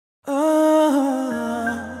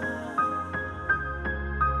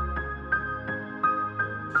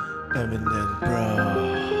Eminem, bro.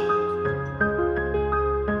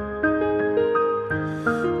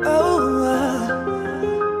 Oh,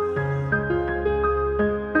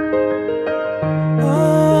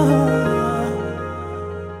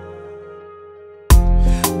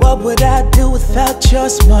 what would I do without your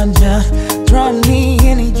smart mouth? Drawing me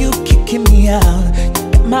in and you kicking me out. You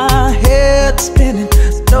got my head spinning,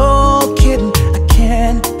 no kidding, I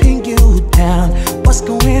can't pin you down. What's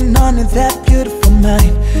going on in that beautiful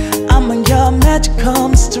mind? I'm on your magical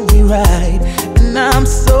mystery ride, and I'm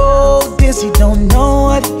so dizzy, don't know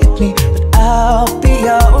what hit me, but I'll be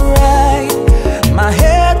alright. My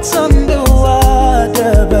head's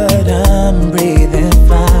underwater, but I'm breathing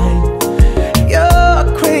fine. You're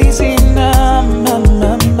crazy now,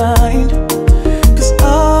 my mind, 'cause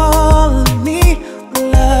all of me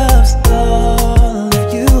loves all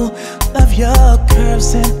of you. Love your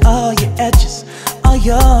curves and all your edges, all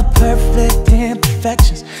your perfect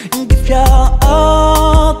imperfections. And give your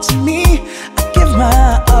all to me, I give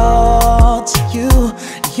my all to you.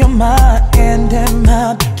 You're my end and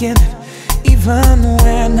my beginning, even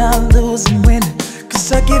when I lose and win.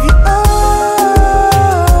 'Cause I give you all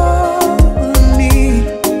of me,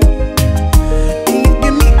 and you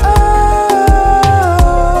give me all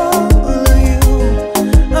of you.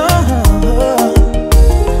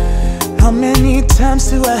 How many times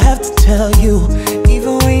do I have to tell you?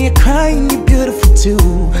 Even when you're crying, you're beautiful too.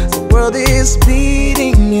 The world is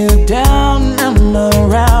beating you down, I'm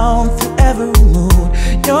around through every mood.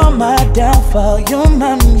 You're my downfall, you're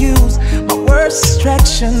my muse, my worst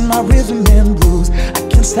distraction, my rhythm and blues. I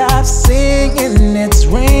can't stop singing, it's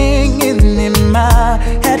ringing in my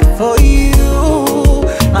head for you.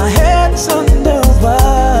 My head's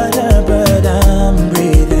underwater, but I'm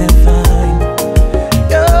breathing fine.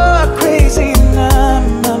 You're crazy now,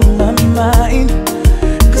 my mind,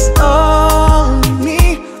 'cause all of me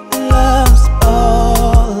loves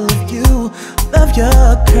all of you. Love your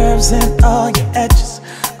curves and all your edges,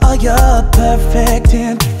 all your perfect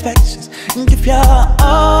imperfections. And give your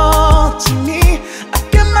all to me, I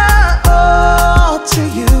give my all to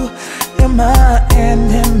you. You're my end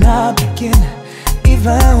and my beginning,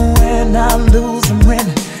 even when I lose and win.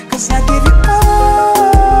 'Cause I give you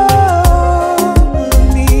all of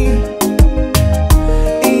me,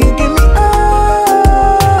 and you give me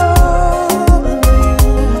all of you.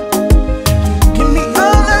 Give me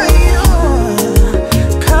all of you.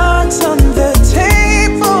 Cards on the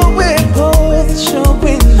table, we're both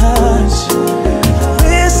showing us,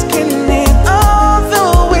 risking it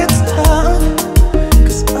although it's tough.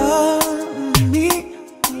 'Cause all of me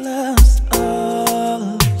loves all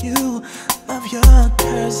of you. Love your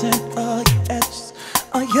curves and all your edges,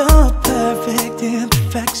 all your perfect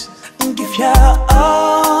imperfections. And give your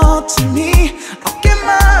all to me, I'll give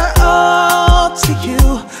my all to you.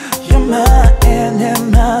 You're my end and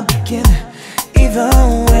my beginning, even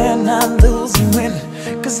when I lose and win.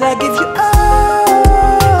 'Cause I give you all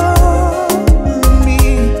of me,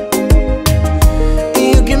 and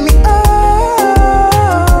you give me all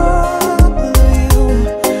of you.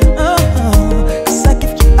 'Cause I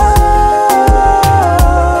give you all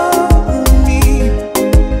of me,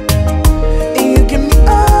 and you give me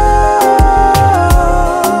all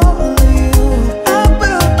of you. I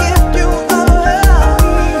will give you all of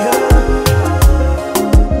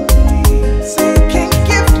me. Say you can't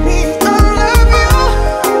give me all of you.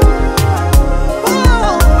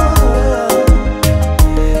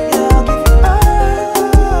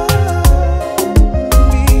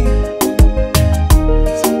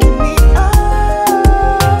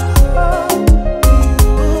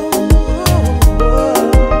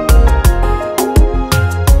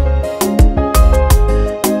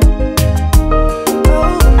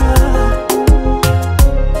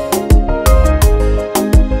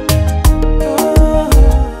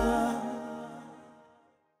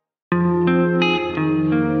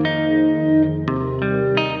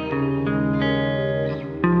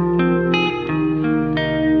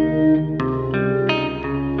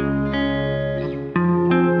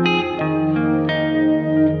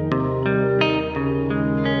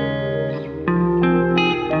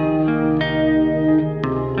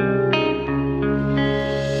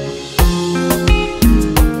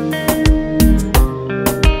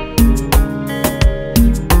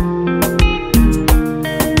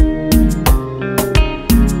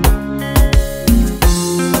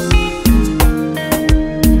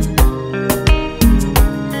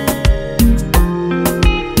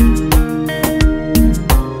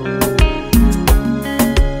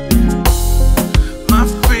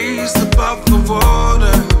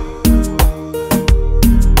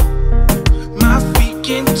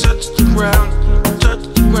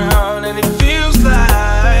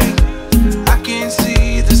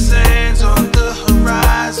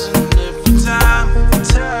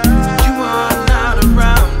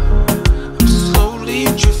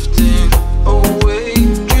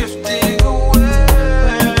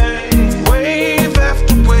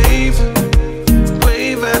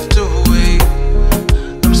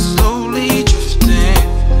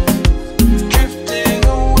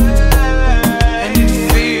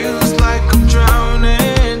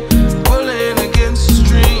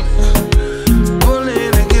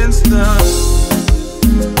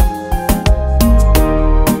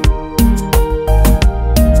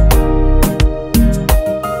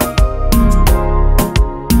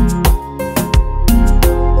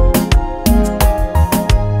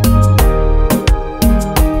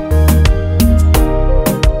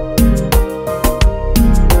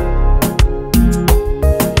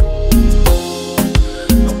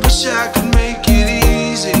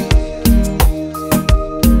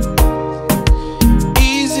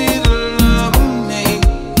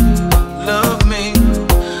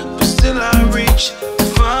 search to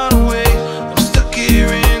find a way. I'm stuck here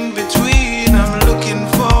in between. I'm looking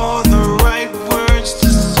for the right words to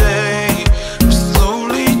say. I'm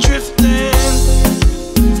slowly drifting,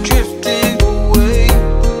 drifting away.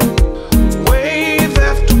 Wave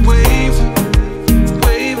after wave,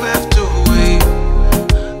 wave after wave.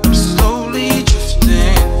 I'm slowly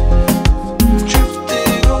drifting,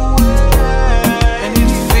 drifting away. And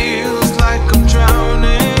it feels like I'm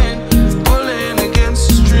drowning, pulling against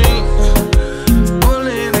the stream,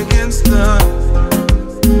 pulling against the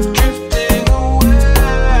drifting away.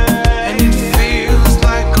 And it feels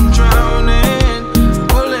like I'm drowning,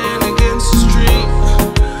 pulling against the stream,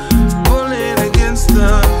 pulling against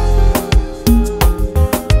the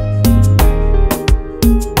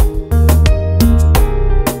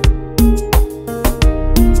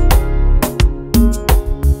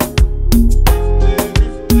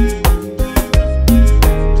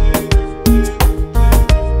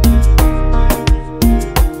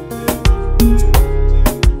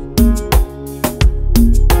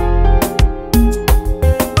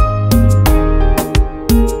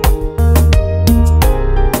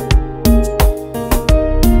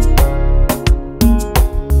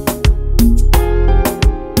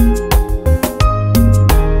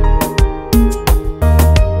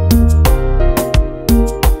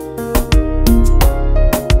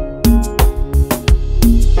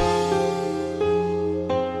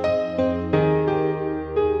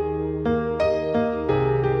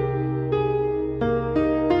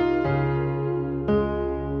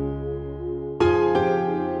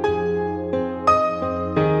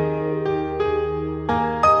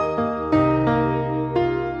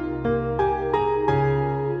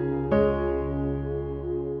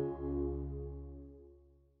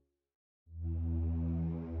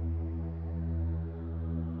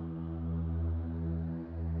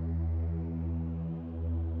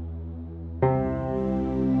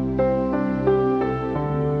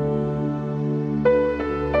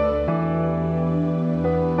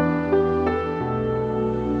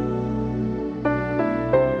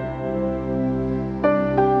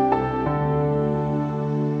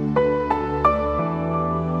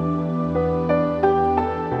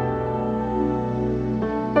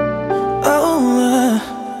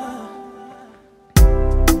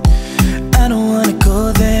I don't wanna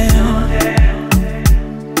go there.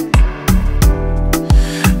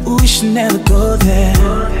 We should never go there.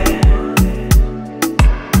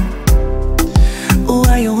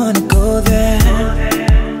 Why you wanna go there?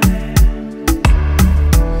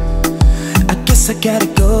 I guess I gotta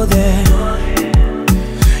go there.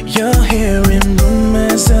 You're hearing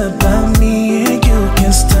rumors about me, and you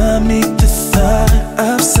can't stomach the thought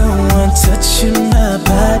of someone touching my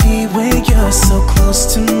body when you're so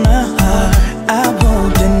close to my heart. I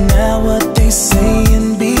won't deny what they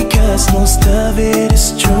saying, because most of it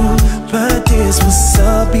is true. But this was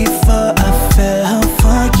all before I fell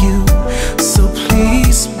for you. So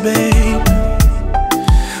please, babe,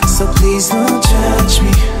 so please don't judge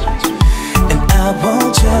me, and I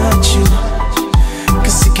won't judge you,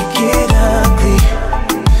 'cause it could get ugly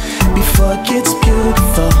before it gets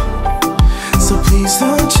beautiful. So please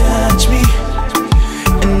don't judge me,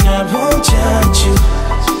 and I won't judge you.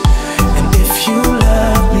 And if you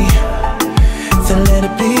love me, then let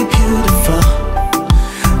it be beautiful.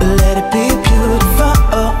 Let it be beautiful,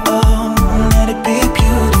 oh, oh. Let it be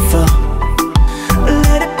beautiful.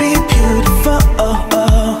 Let it be beautiful, oh,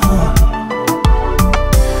 oh.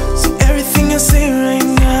 So everything I say right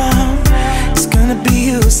now is gonna be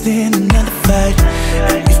used in another fight.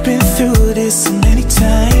 And we've been through this so many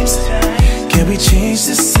times. Can we change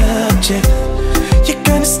the subject? You're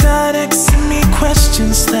gonna start asking me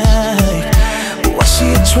questions like, was she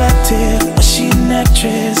attractive? Was she an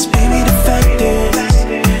actress? Baby, the fact is,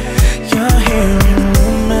 you're hearing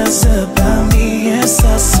rumors about me, and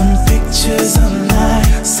saw some pictures online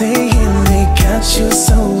saying they got you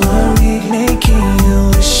so worried, making you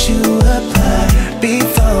wish you applied.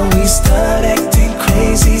 Before we start acting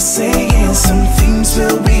crazy, saying some things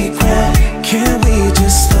will regret, can we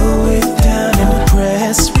just slow it down and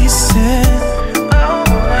press reset?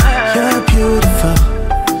 You're beautiful,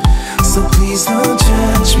 so please don't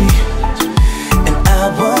judge me, and I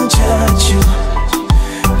won't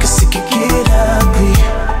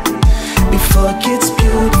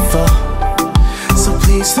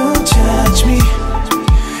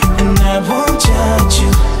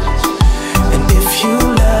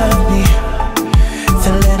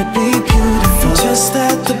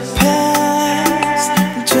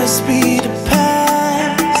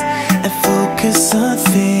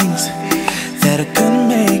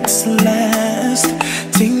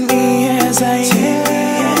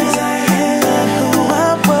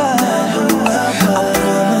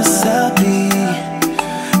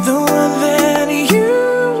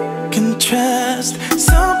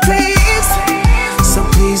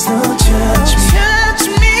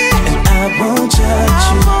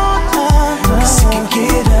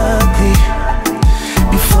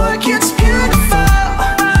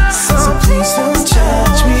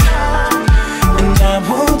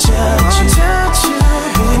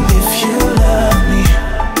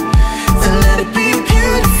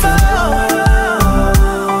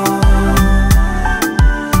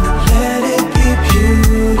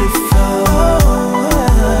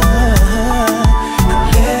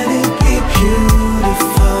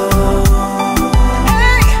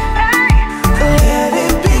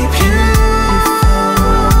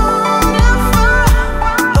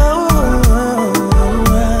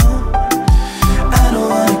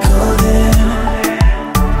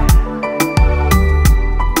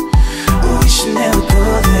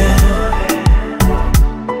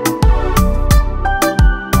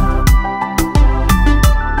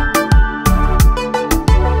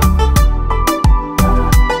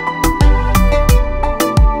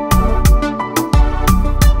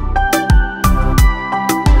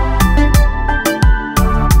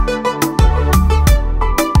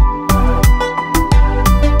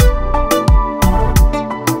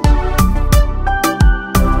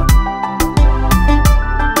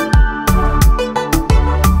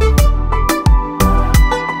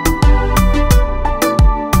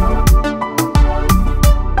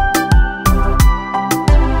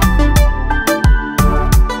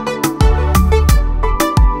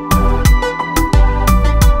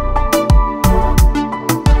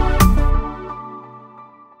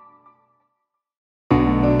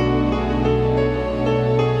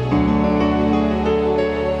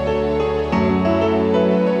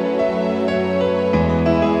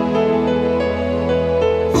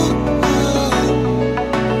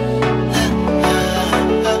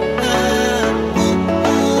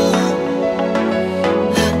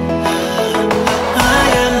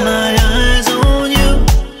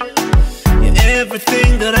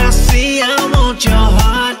everything that I see. I want your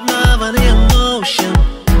heart, love, and emotion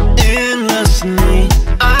endlessly.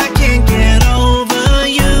 I can't get over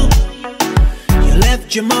you. You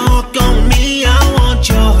left your mark on me. I want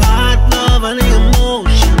your heart, love, and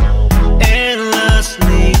emotion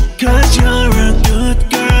endlessly. 'Cause you're a good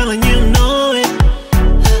girl and you know it.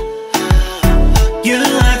 You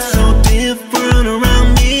act so different around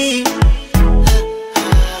me.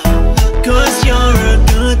 'Cause you're a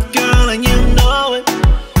good girl and you know it.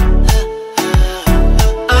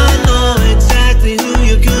 I know exactly who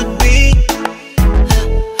you could be.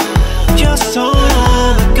 Just hold on,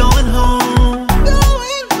 we're going home.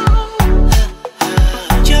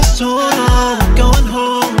 Just hold on, we're going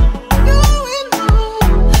home.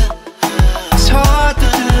 It's hard to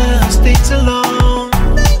do these things alone.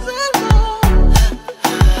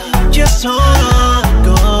 Just hold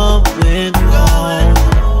on, we're going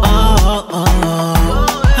home. Oh, oh,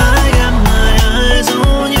 oh. I got my eyes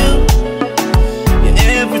on you.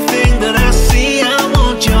 You're everything that I see. I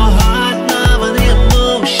want your heart, love, and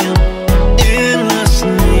emotion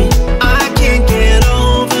endlessly. I can't get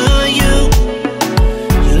over you.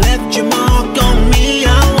 You left your mark on me.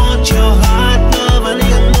 I want your heart, love, and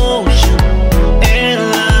emotion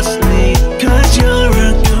endlessly. 'Cause you're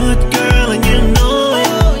a good girl and you know it.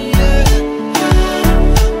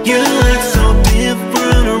 You act so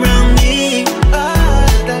different around me.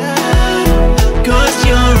 'Cause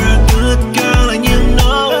you're a good girl and you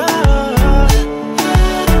know it.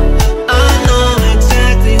 I know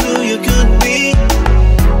exactly who you could be.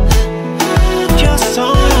 Just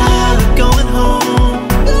hold on, we're going home.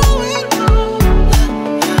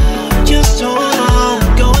 Just hold on,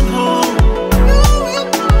 we're going home.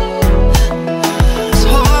 It's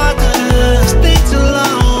hard to do these things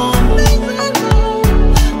alone.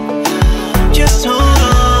 Just hold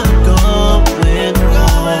on, we're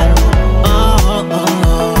going home. Oh, oh,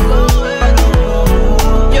 oh.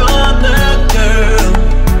 You're the girl,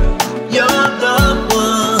 you're the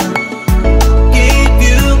one. Give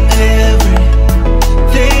you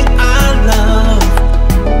everything I love.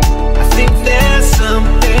 I think there's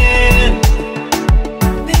something,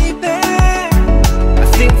 baby. I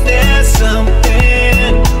think there's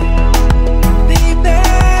something, baby.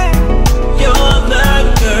 You're the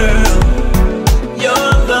girl,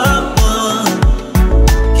 you're the one.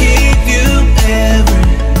 Give you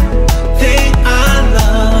everything I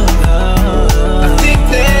love. I think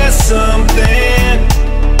there's something,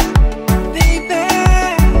 baby.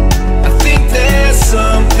 I think there's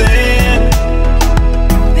something,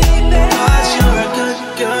 baby. 'Cause you're a good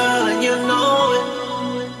girl and you know it.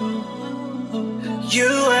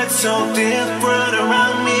 You act so different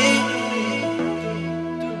around me.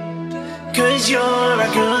 'Cause you're a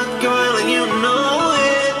good girl and you know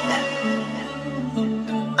it.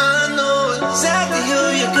 I know exactly who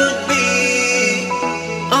you could be.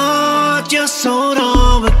 Oh, just hold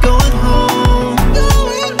on, we're going home.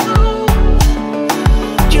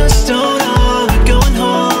 Just hold on, we're going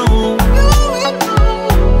home.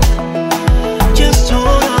 Just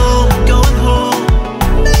hold on, we're going home.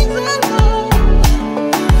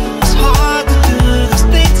 It's hard to do these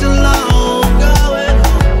things alone.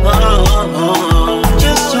 Oh, oh, oh.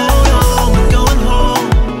 Just hold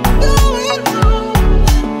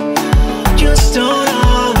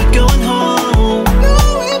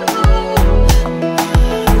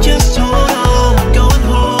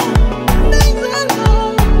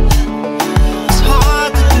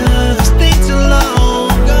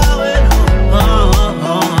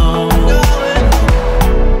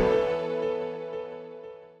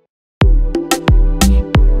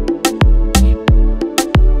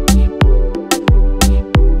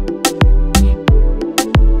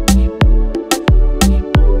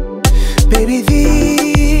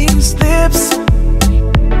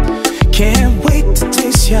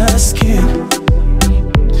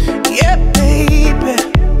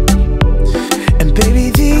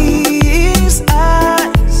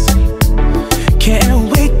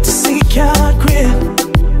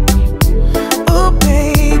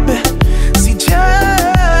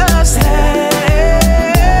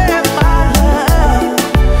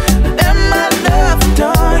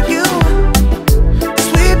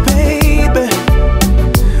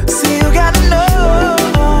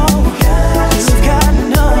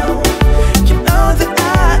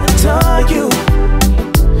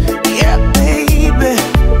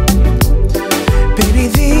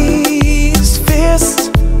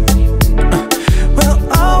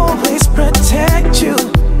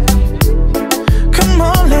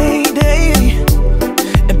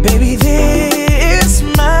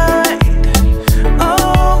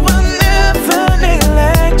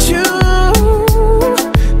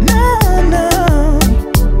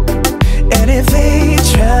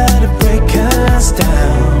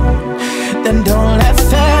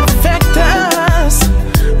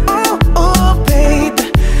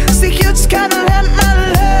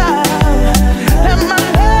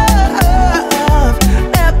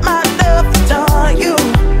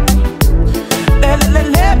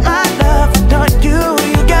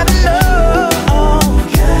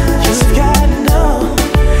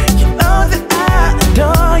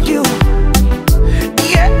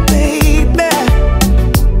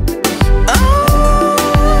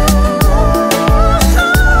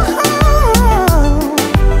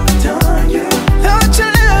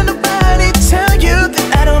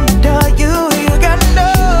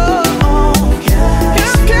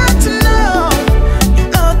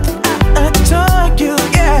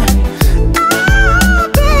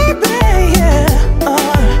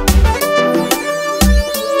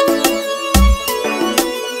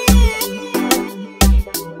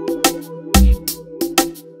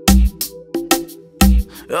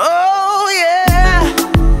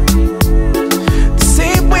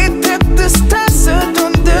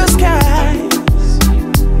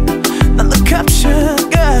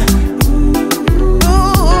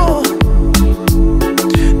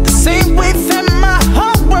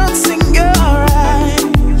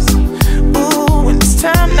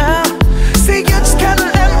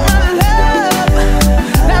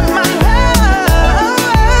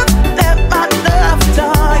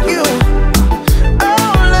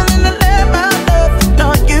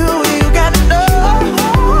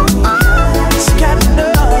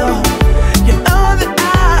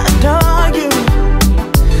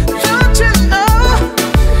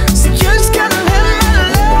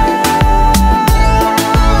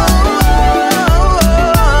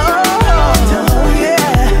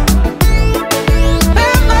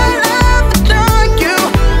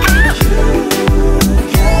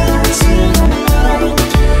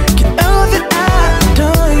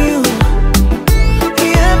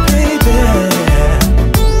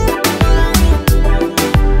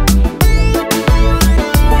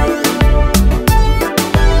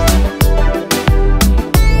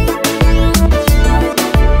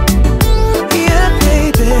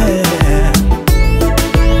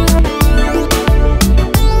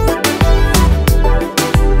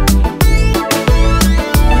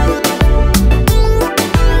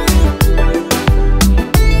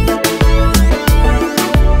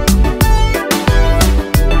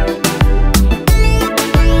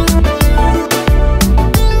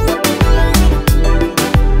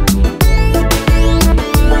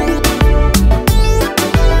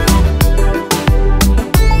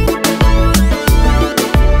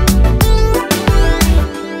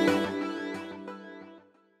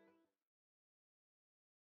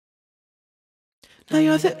Now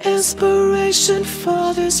you're the inspiration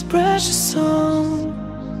for this precious song.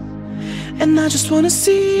 And I just wanna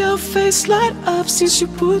see your face light up since you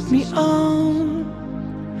put me on.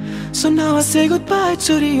 So now I say goodbye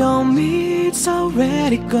to the old me, it's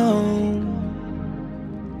already gone.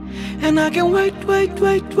 And I can wait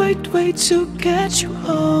to get you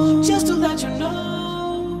home. Just to let you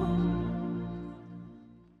know,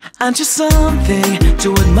 I'm just something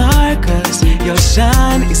to admire, cause your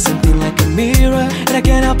shine is something like a mirror. And I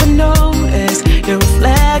can't help but notice your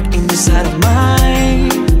reflect inside of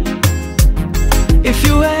mine. If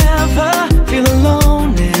you ever feel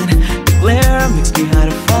alone and the glare makes me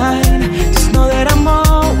hard to find, just know that I'm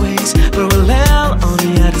always parallel on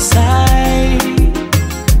the other side.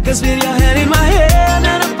 Cause with your hand in my hand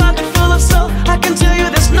and a pocket full of soul, I can tell you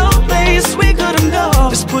there's no place we couldn't go.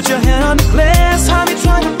 Just put your hand on the glass, I'll be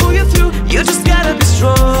trying to pull you through. You just gotta be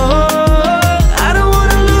strong. I don't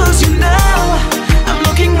wanna lose you now. I'm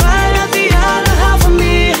looking right at the other half of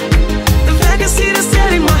me. The vacancy that's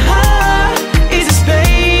set in my heart is a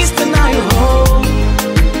space that now you hold.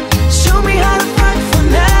 Show me how to fight for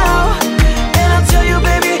now, and I'll tell you,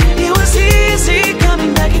 baby, it was easy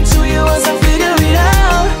coming back into you as I figure it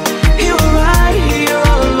out. You were right here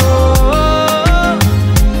all alone.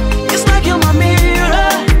 It's like you're my mirror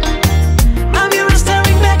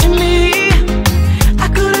staring back at me. I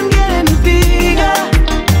couldn't get any bigger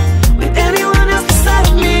with anyone else beside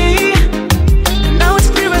of me. And now it's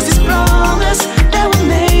clear as this promise that we're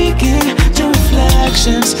making two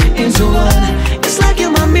reflections into one. It's like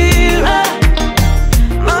you're my mirror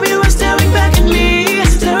staring back at me,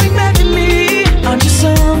 staring back at me. Aren't you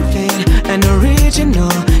something, an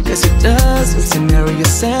original? Cause it doesn't seem very a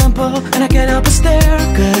sample. And I can't help but stare,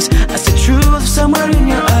 cause I see truth somewhere in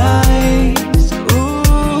your eyes.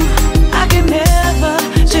 Ooh, I can never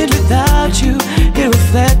change without you. You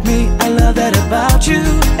reflect me, I love that about you.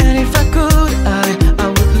 And if I could, I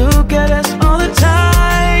would look at us all the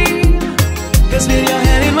time. Cause with your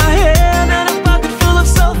hand in my hand and a pocket full of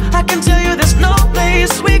soul, I can tell you there's no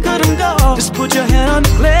place we couldn't go. Just put your hand on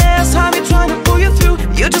the glass, I'll be trying to pull you through.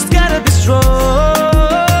 You just gotta be strong.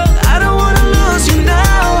 I don't wanna lose you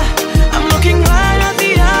now. I'm looking right at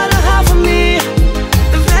the other half of me.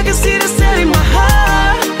 The vacancy that's set in my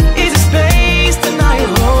heart is a space that now you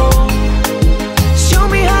hold. Show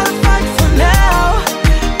me how to fight for now,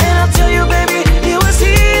 and I'll tell you, baby, it was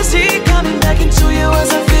easy coming back into you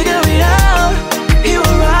as I figure it out. You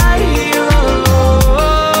were right here all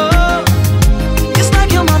alone. It's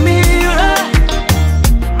like you're my mirror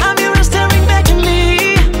staring back at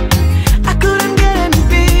me. I couldn't get any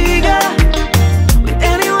bigger with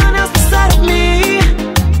anyone else beside of me.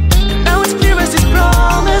 And now it's clear as this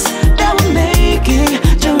promise that we're making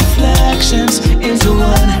two reflections into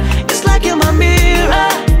one. It's like you're my mirror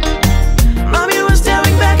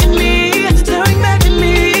staring back at me, staring back at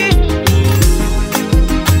me.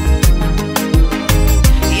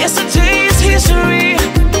 Yesterday is history.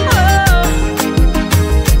 Oh.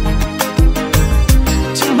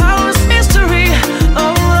 Tomorrow's mystery.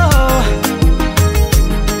 Oh.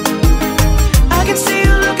 I can see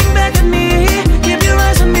you looking back at me. Keep your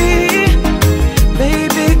eyes on me,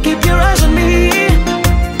 baby. Keep your eyes on me.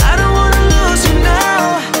 I don't wanna lose you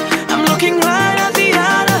now. I'm looking right at the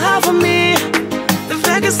other half of me. The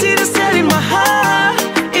vacancy that's set in my heart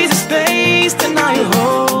is a space that now you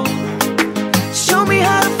hold. Show me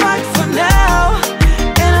how to fight for now,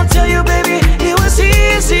 and I'll tell you, baby, it was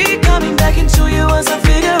easy coming back into you as I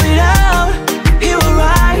figure it out. You were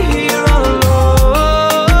right here all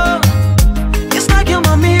alone. It's like you're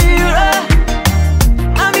my mirror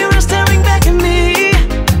staring back at me.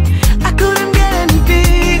 I couldn't get any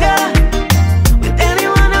bigger with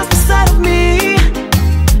anyone else beside of me.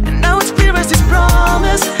 And now it's clear as this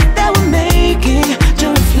promise that we're making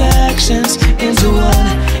two reflections into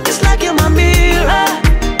one.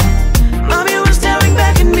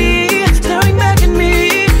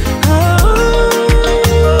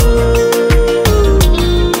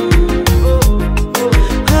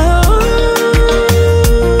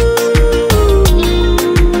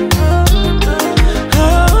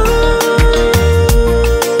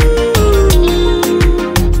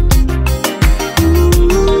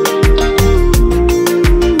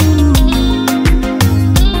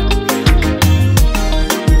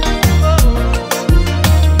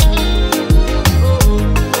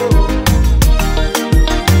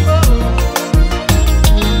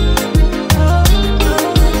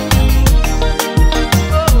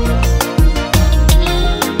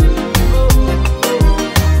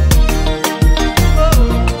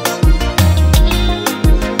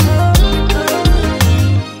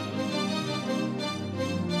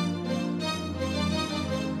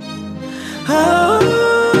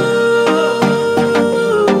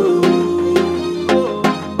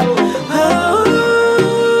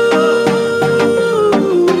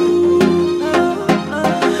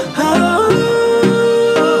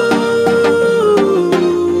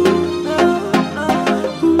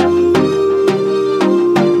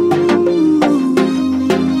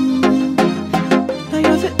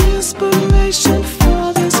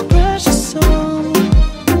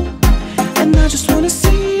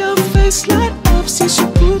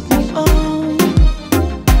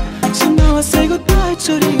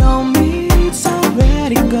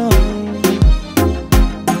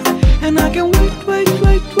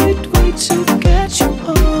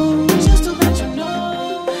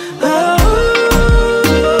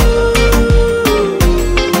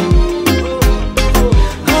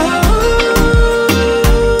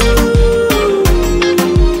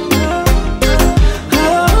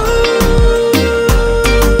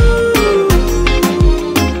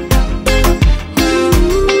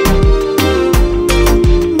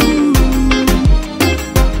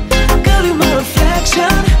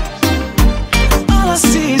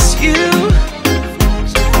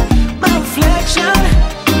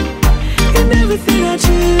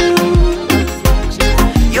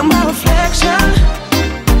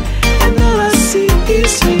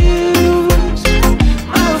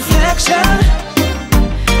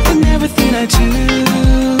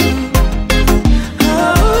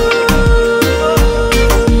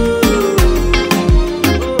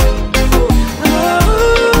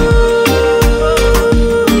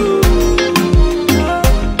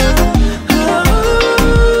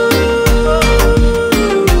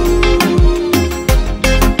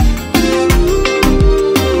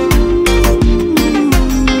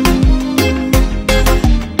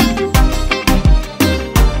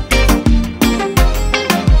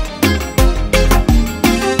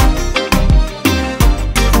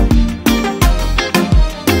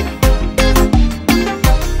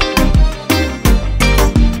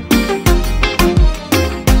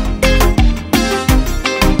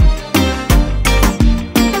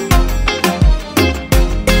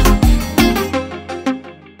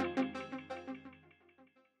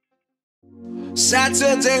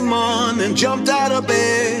 Saturday morning, jumped out of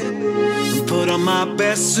bed and put on my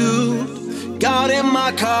best suit. Got in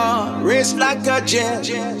my car, raced like a jet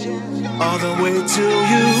all the way to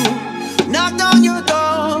you. Knocked on your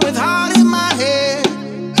door with heart in my head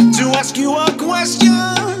to ask you a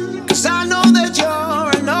question, 'cause I know that you're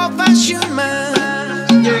an old-fashioned man.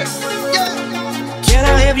 Yeah, yeah. Can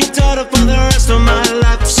I have your daughter for the rest of my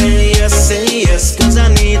life? Say yes, 'cause I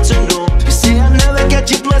need to know. You say I'll never get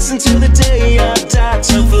your blessing till the day I die.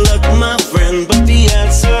 Tough luck, my friend, but the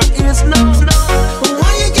answer is no.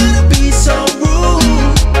 Why you gotta be so rude?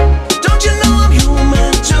 Don't you know I'm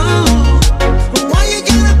human too? Why you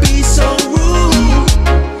gotta be so rude?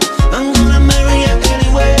 I'm gonna marry you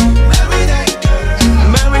anyway. Marry that girl.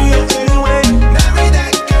 Marry you anyway. Marry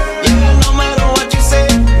that girl. Yeah, no matter what you say.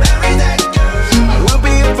 Marry that girl. We'll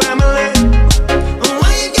be a family.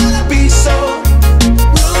 Why you gotta be so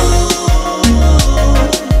rude?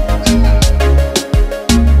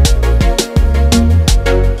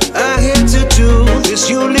 I hate to do this,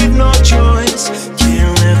 you leave no choice.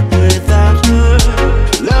 Can't live without her.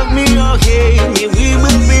 Love me or hate me, we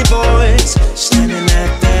will be boys, standing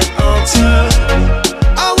at that altar.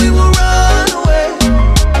 Or we will run away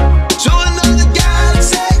to another guy and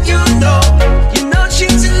say, you know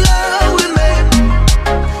she's in love with me.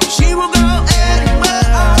 She will go anywhere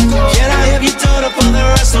I go. Can I have your daughter for the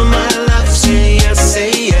rest of my life?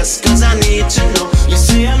 Say yes, 'cause I need to know. You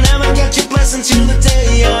say I'll never get your blessing till the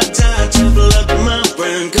day I die. Tough luck, my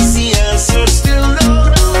friend, 'cause the answer's still no.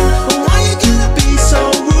 Why you gotta be so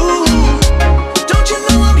rude? Don't you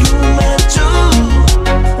know I'm human too?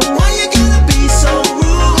 Why you gotta be so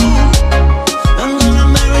rude? I'm gonna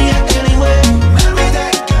marry you anyway. Marry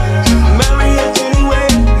that girl. Marry you anyway.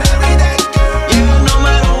 Marry that girl. Yeah, no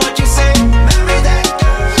matter what you say. Marry that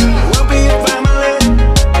girl. We'll be a family.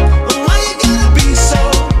 Why you gotta be so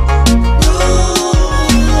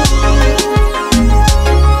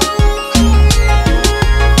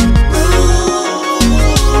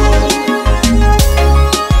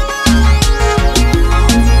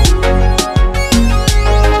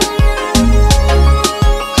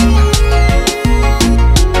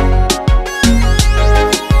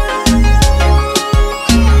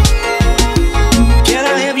Can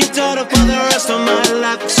I have your daughter for the rest of my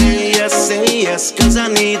life? Say yes, 'cause I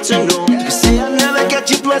need to know. You say I'll never get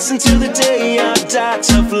your blessing till the day I die.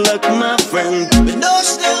 Tough luck, my friend, but no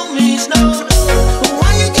still means no.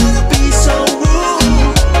 Why you gotta be so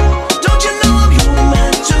rude? Don't you know I'm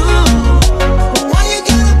human too?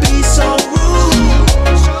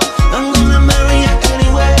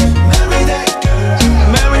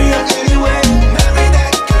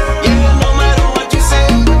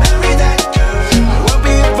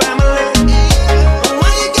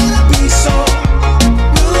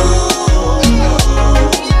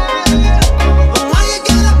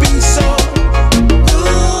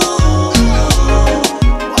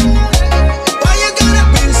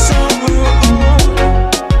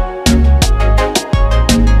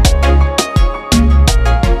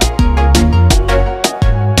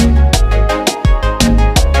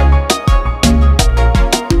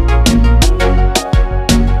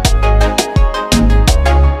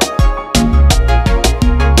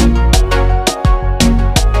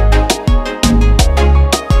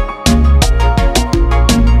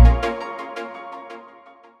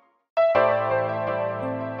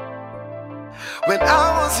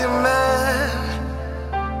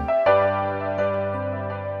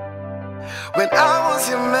 when I was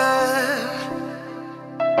your man.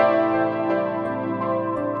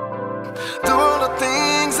 Do all the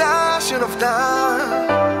things I should have done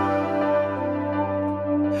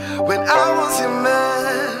when I was your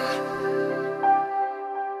man.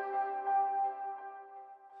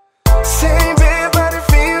 Same bed, but it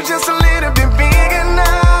feels just a little bit bigger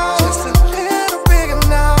now. Just a little bigger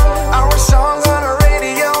now. Our songs on the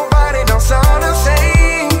radio, but it don't sound the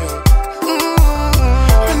same.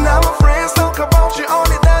 When our friends talk about you, all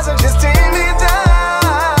it does is just take me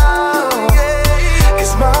down.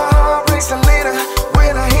 Cause my heart breaks a little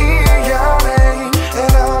when I hear your name,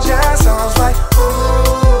 and all just sounds like ooh.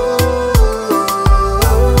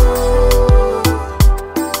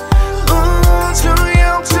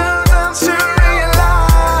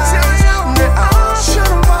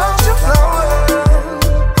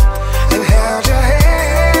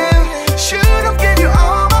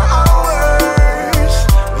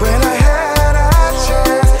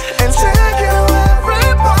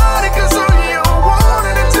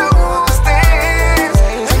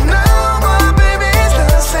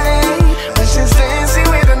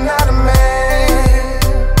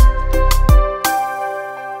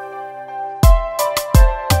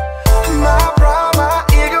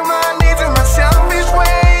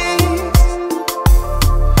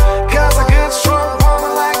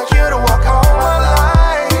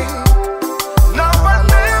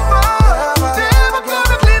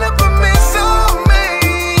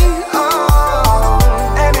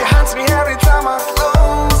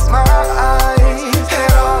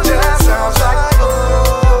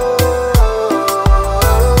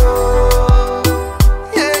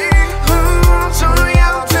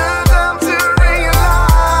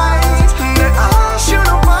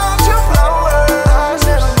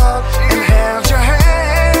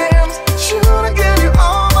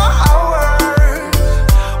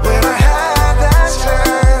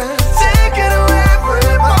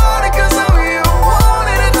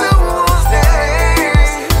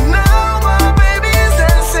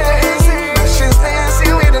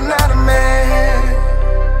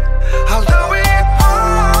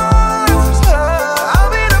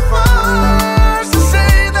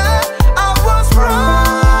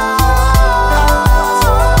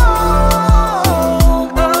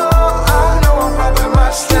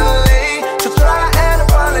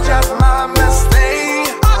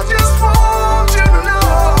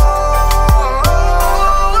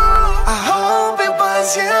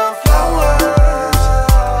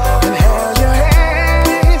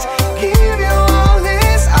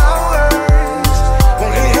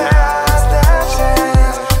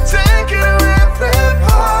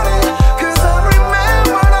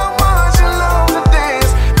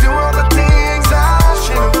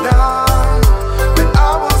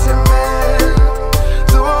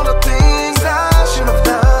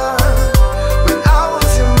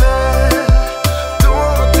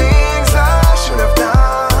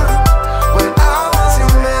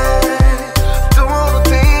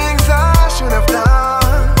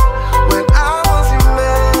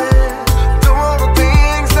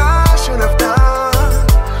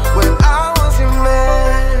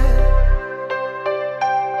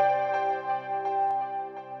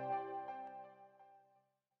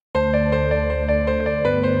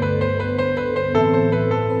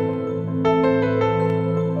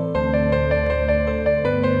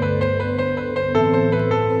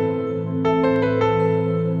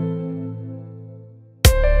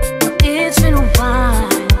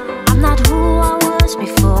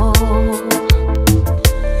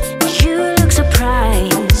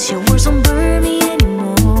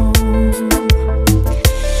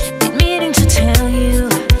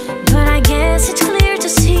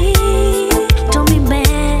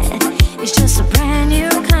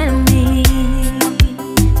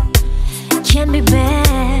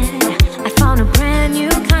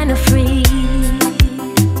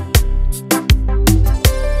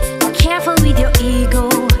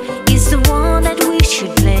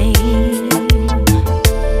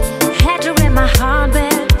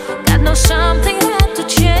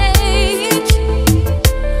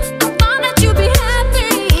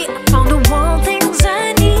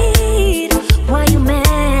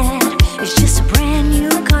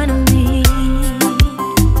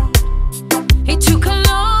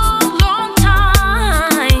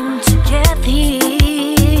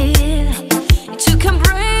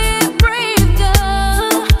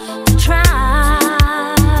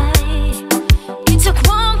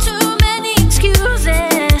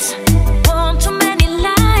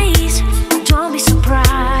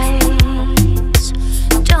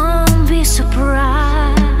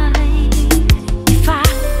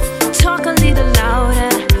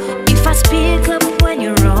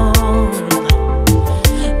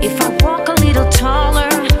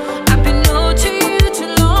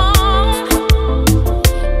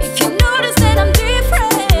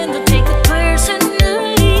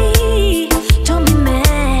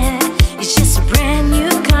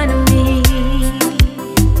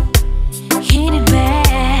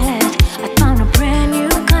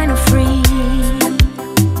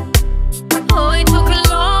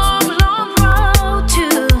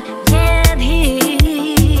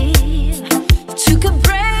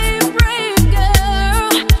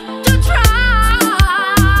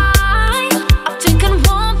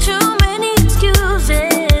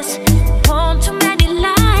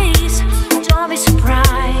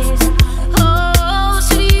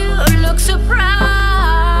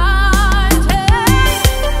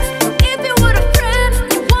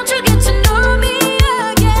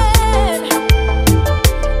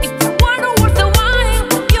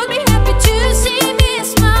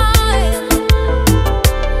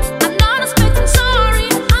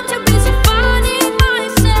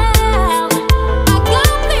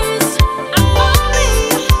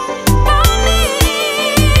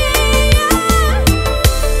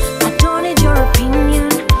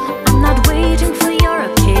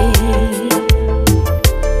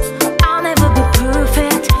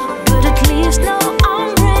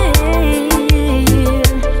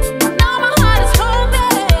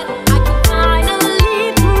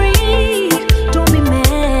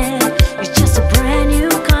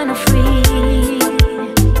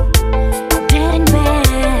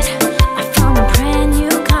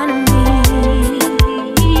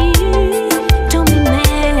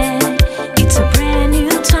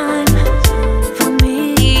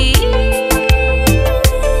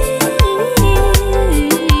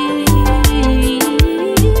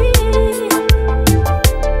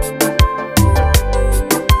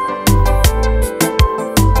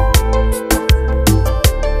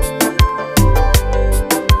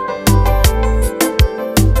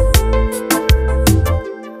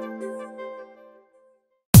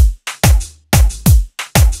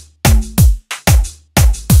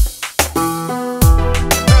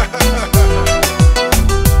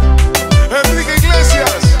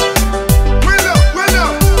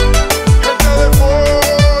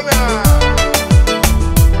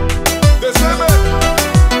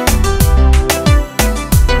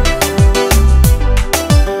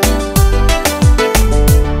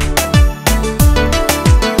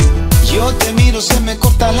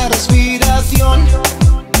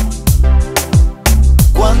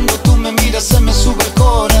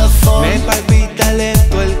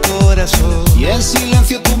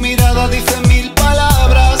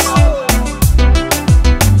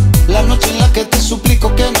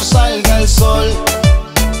 rico que no salga el sol.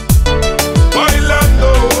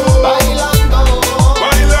 Bailando, Bailando,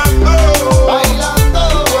 bailando, bailando,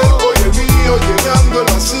 tu cuerpo y el mío llenando el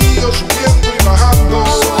vacío, subiendo y bajando.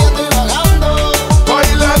 subiendo y bajando,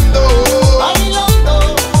 Bailando, bailando,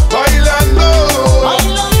 bailando,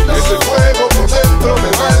 bailando. ese fuego por dentro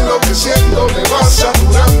me va enloqueciendo, me va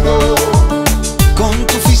saturando. Con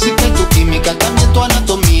tu física y tu química, también tu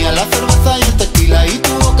anatomía, la cerveza y el tequila y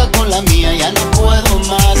tu boca con la mía. Ya no puedo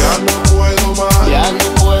más, Ya no puedo más, ya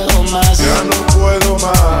no puedo más. ya no puedo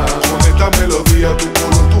más. Con esta melodía, tu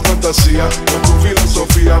color, tu fantasía, con tu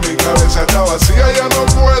filosofía, mi cabeza está vacía. Ya no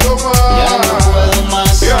puedo más, Ya no puedo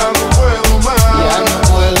más, ya no puedo más. ya no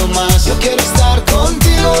puedo más. Yo quiero estar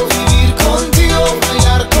contigo, vivir contigo,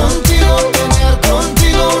 bailar contigo, tener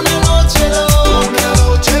contigo una noche loca. Una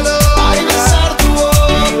noche loca, Ay, besar tu boca.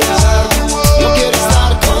 Yo quiero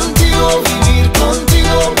estar contigo, vivir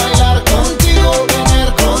contigo, bailar contigo,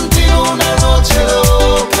 tener contigo una noche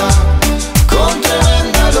loca, con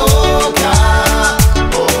tremenda loca.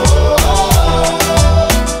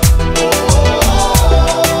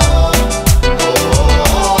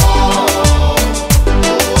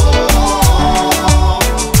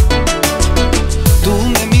 Tú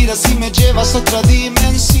me miras y me llevas a otra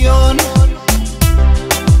dimensión.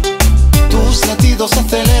 Tus latidos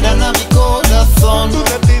aceleran a mi corazón. tus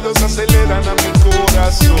latidos aceleran a mi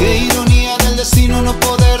corazón. Qué ironía del destino no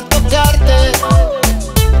poder tocarte,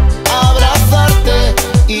 abrazarte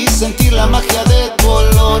y sentir la magia de tu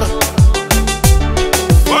olor.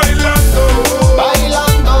 Bailando,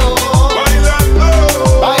 Bailando,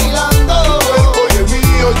 bailando, bailando, tu cuerpo y el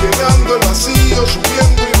mío llenando el vacío,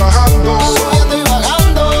 subiendo y bajando. subiendo y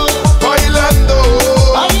bajando, Bailando,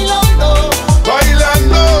 bailando,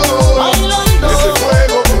 bailando, bailando. ese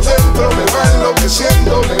fuego por dentro me va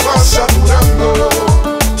enloqueciendo, me va saturando.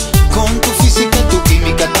 Con tu física y tu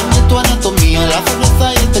química, también tu anatomía, la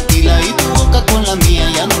cerveza y el tequila y tu boca con la mía.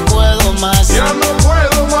 Ya no puedo más, Ya no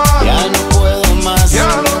puedo más, ya no puedo más. ya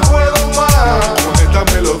no puedo más. Con esta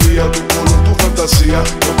melodía, tu color, tu fantasía,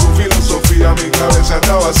 con tu filosofía, mi cabeza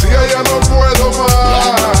está vacía. Ya no puedo Ya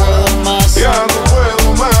no más, puedo más, ya no puedo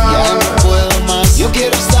ya más. no puedo más. Yo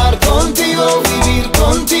quiero estar contigo, vivir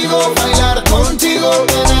contigo, bailar contigo,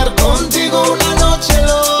 tener contigo una noche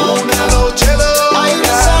loca. Una noche loca, Ay,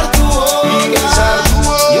 besar tu y besar boca. tu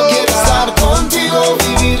boca. Yo quiero estar contigo,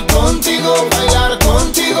 vivir contigo, bailar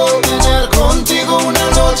contigo, tener contigo una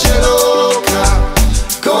noche loca,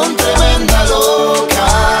 con tremenda loca.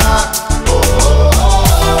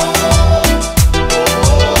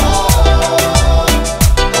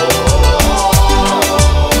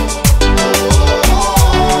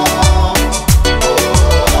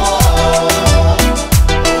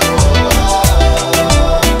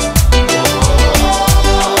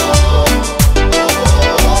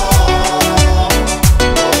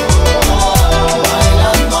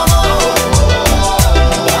 Bailando amor,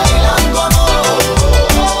 bailando amor,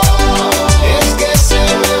 es que se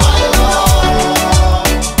me va el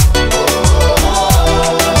dolor.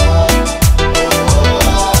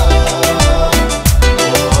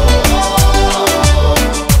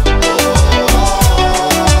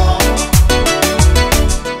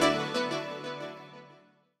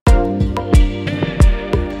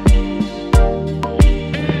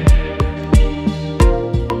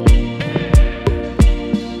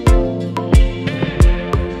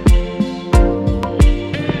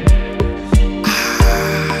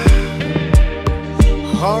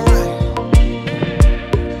 Alright.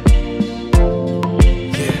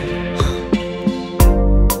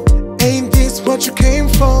 Ain't this what you came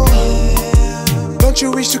for? Don't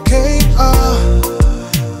you wish you came?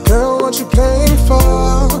 Girl, what you playing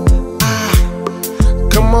for?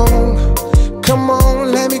 Come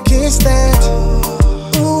on, let me kiss that.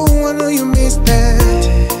 Ooh, I know you missed that.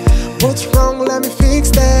 What's wrong? Let me fix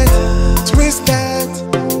that. Twist that,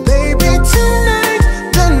 baby.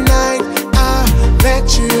 Tonight, I'll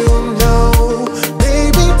let you know,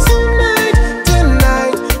 baby.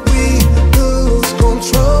 Tonight, we lose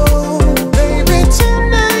control, baby.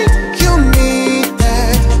 Tonight, you need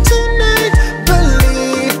that. Tonight,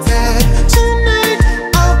 believe that. Tonight,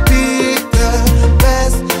 I'll be the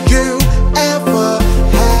best you ever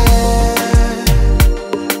had.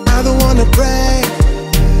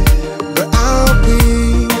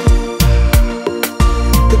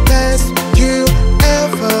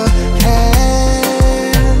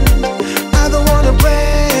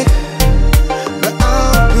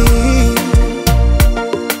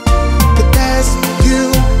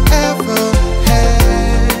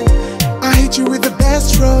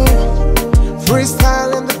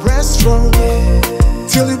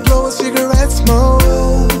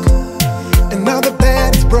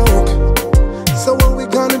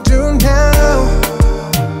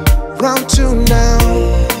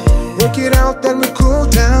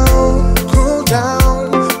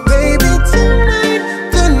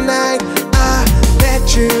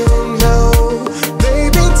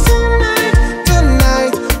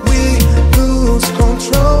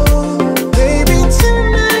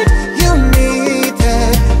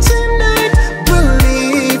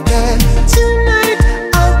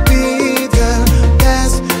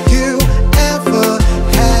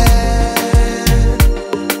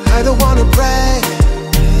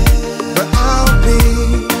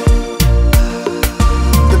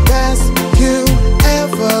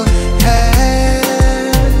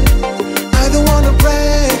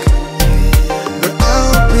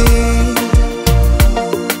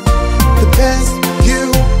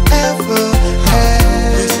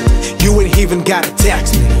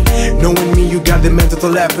 to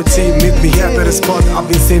telepathy. Meet me up at a spot I've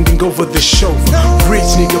been sending over the chauffeur.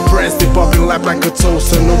 Rich nigga press, they popping like a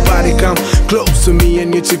toaster. Nobody come close to me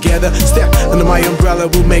and you together. Step under my umbrella,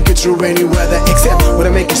 we'll make it through any weather. Except when I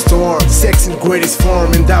make it storm, sex in greatest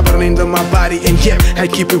form. And dabbling into my body, and yeah, I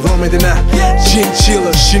keep it warmer than a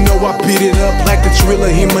chinchilla. She know I beat it up like a thriller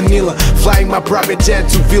in Manila. Flying my private jet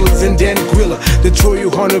to villas and then griller. They throw you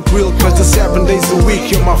on a grill, cause the 7 days a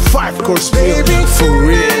week you're my 5-course meal. Baby, for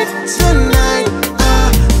real. Tonight,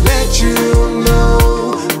 I'll let you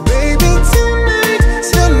know. Baby,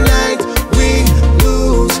 tonight, we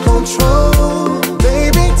lose control.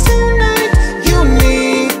 Baby, tonight, you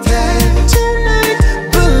need that. Tonight,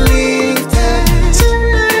 believe that.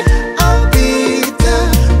 Tonight, I'll be the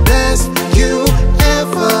best you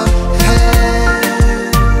ever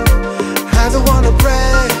had. I don't wanna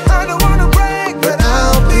brag, but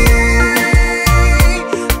I'll be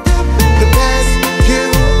the best you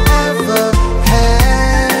ever had.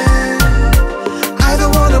 I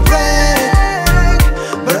don't wanna brag,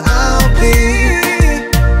 but I'll be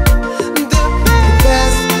the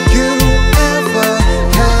best you ever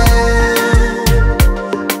had.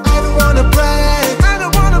 I don't wanna brag,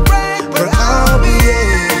 but I'll be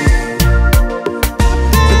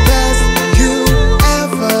the best you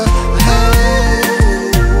ever had.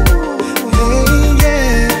 Hey,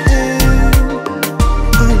 yeah.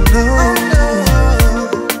 Oh no.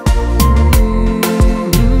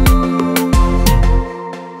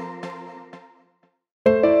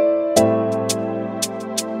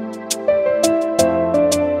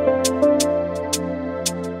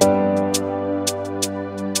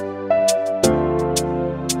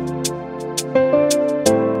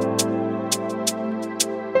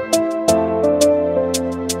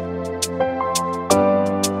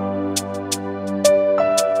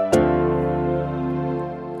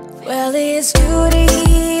 Well, it's good to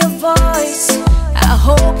hear your voice. I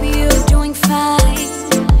hope you're doing fine.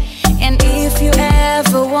 And if you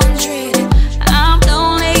ever wondered, I'm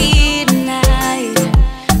lonely tonight.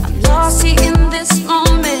 I'm lost here in this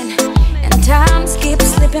moment, and time keeps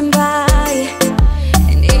slipping by.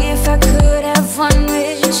 And if I could have one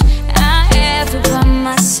wish, I have you by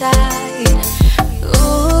my side.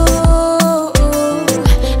 Ooh,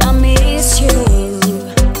 I miss you.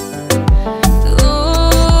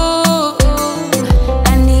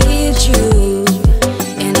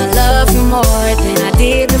 More than I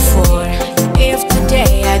did before. If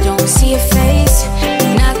today I don't see your face,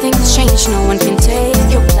 nothing's changed, no one can take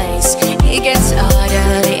your place. It gets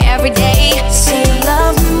harder every day. Say you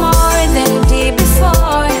love me more than you did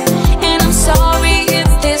before, and I'm sorry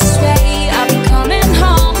it's this way. I'll be coming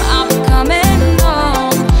home, I'll be coming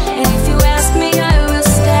home. And if you ask me, I will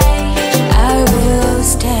stay, I will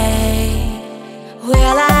stay.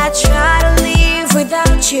 Well, I try to live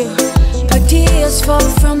without you, but tears fall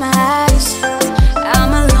from my eyes.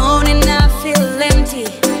 I'm alone and I feel empty.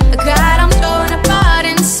 God, I'm torn apart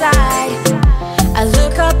inside. I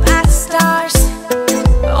look up at the stars,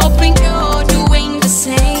 hoping you're doing the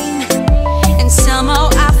same. And somehow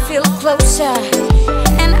I feel closer,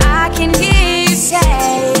 and I can hear you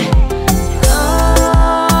say,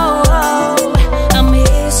 oh, oh, I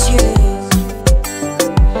miss you.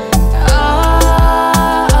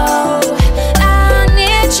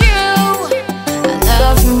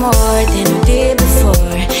 More than I did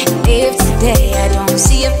before. And if today I don't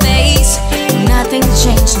see your face, nothing's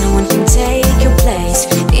changed, no one can take your place.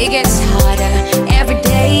 It gets harder every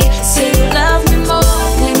day. Say you love me more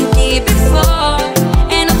than you did before,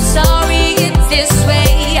 and I'm sorry it's this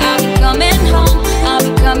way. I'll be coming home, I'll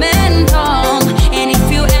be coming home. And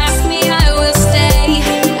if you ask me, I will stay,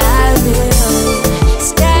 I will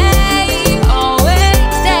stay, always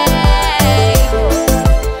stay.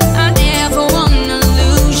 I never wanna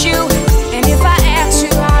lose you, and if I ask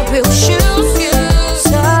you, I will choose you.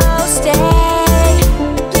 So stay,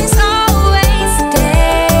 please always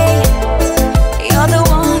stay.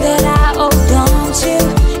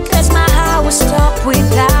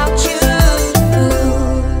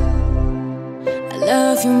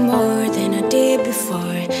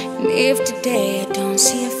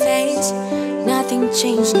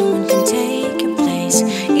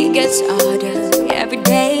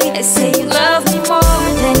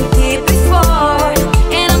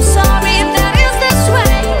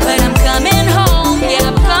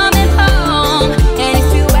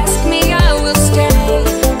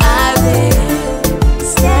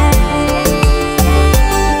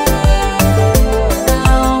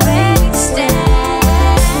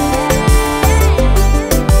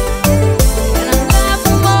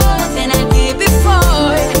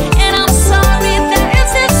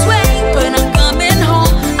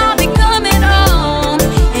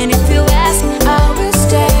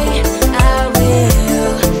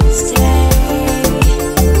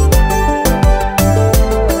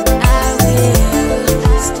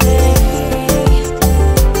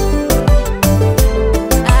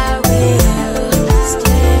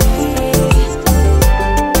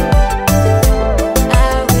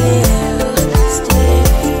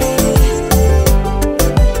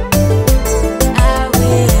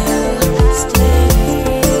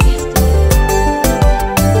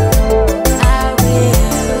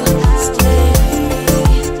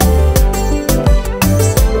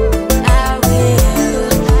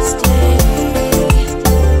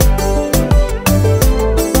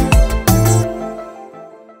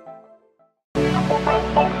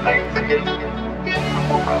 again.